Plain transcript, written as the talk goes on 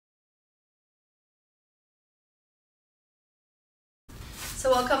So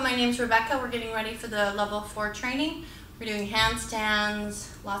welcome, my name is Rebecca. We're getting ready for the level 4 training. We're doing handstands,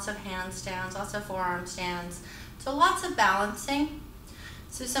 lots of forearm stands, so lots of balancing.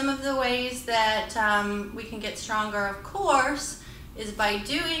 So some of the ways that we can get stronger, of course, is by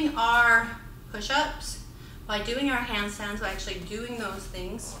doing our push-ups, by doing our handstands, by actually doing those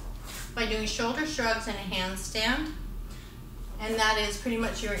things, by doing shoulder shrugs in a handstand. And that is pretty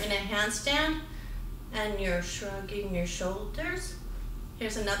much you're in a handstand and you're shrugging your shoulders.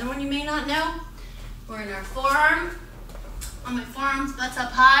 Here's another one you may not know. We're in our forearm. On my forearms, butts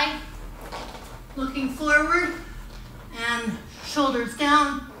up high, looking forward, and shoulders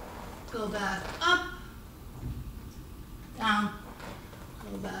down, go back up, down,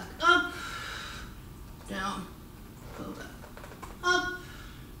 go back up, down, go back up,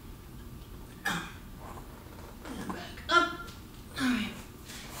 down, and back up. All right,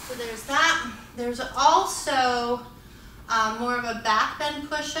 so there's that. There's also more of a back bend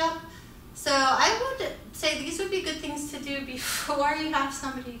push-up. So I would say these would be good things to do before you have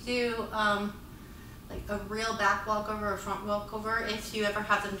somebody do like a real back walkover or front walkover, if you ever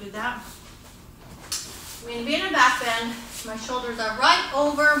have them do that. I'm going to be in a back bend. My shoulders are right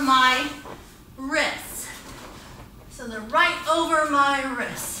over my wrists. So they're right over my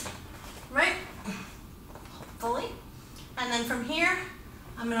wrists, right? Fully. And then from here,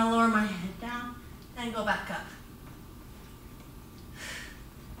 I'm going to lower my head down and go back up.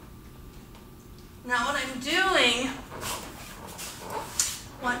 Now what I'm doing,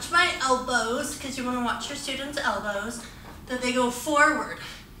 watch my elbows, because you want to watch your students' elbows, that they go forward.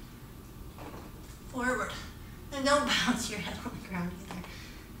 Forward. And don't bounce your head on the ground either.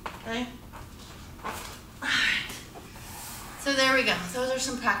 Okay? Alright. So there we go. Those are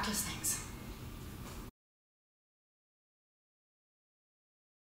some practice things.